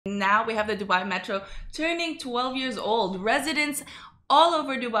Now we have the Dubai Metro turning 12 years old. Residents all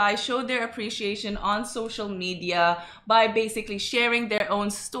over Dubai showed their appreciation on social media by basically sharing their own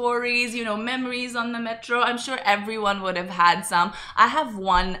stories, you know, memories on the metro. I'm sure everyone would have had some. I have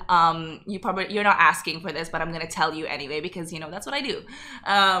one. You're not asking for this, but I'm gonna tell you anyway because you know that's what I do.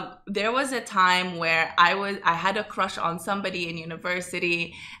 There was a time where I had a crush on somebody in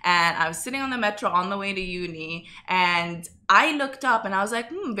university, and I was sitting on the metro on the way to uni, and I looked up and I was like,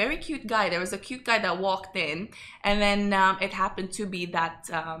 very cute guy. There was a cute guy that walked in, and then it happened to be that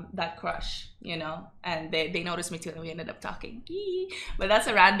crush, you know, and they noticed me too, and we ended up talking. But that's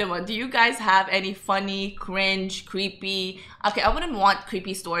a random one. Do you guys have any funny, cringe, creepy, okay, I wouldn't want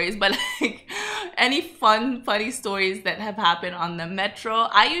creepy stories, but like any funny stories that have happened on the metro?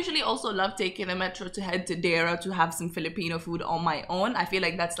 I usually also love taking the metro to head to Dera to have some Filipino food on my own. I feel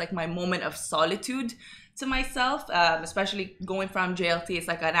like that's like my moment of solitude to myself, especially going from JLT. It's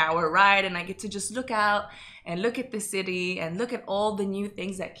like an hour ride, and I get to just look out and look at the city and look at all the new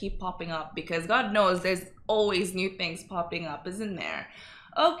things that keep popping up, because God knows there's always new things popping up, isn't there?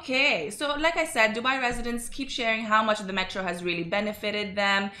 Okay, so like I said, Dubai residents keep sharing how much the metro has really benefited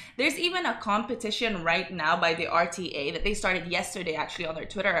them. There's even a competition right now by the RTA that they started yesterday actually on their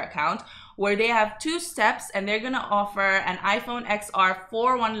Twitter account, where they have 2 steps and they're gonna offer an iPhone XR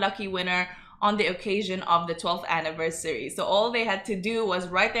for one lucky winner on the occasion of the 12th anniversary. So all they had to do was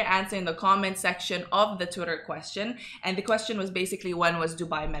write their answer in the comment section of the Twitter question. And the question was basically, when was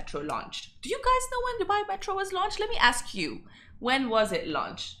Dubai Metro launched? Do you guys know when Dubai Metro was launched? Let me ask you, when was it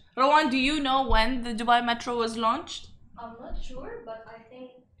launched? Rowan, do you know when the Dubai Metro was launched? I'm not sure, but I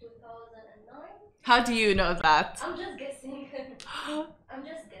think 2009. How do you know that? I'm just guessing. I'm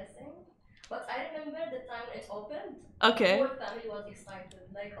just guessing. But I remember the time it opened. Okay. The whole family was excited.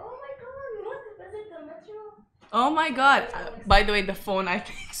 Like, oh my god, we want to visit the metro. Oh my god. By the way, the phone I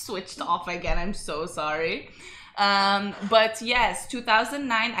think switched off again. I'm so sorry. But yes,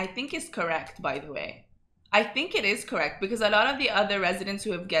 2009 I think is correct, by the way. I think it is correct because a lot of the other residents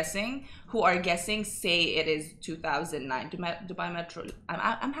who are guessing say it is 2009. Dubai Metro.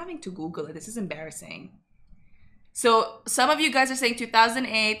 I'm having to Google it. This is embarrassing. So some of you guys are saying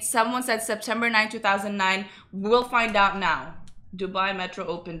 2008. Someone said September 9, 2009. We'll find out now. Dubai Metro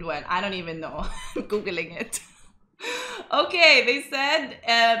opened when? I don't even know. I'm Googling it. Okay, they said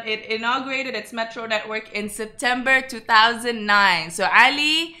it inaugurated its metro network in September 2009. So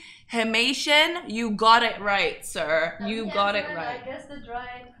Ali Hemation, you got it right, sir. You got it right. I guessed it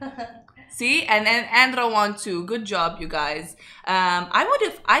right. See, and Andra won too. Good job, you guys.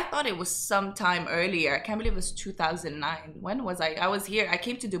 I thought it was sometime earlier. I can't believe it was 2009. When was I? I was here. I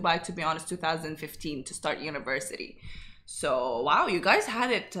came to Dubai, to be honest, 2015 to start university. So wow, you guys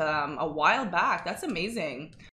had it a while back. That's amazing.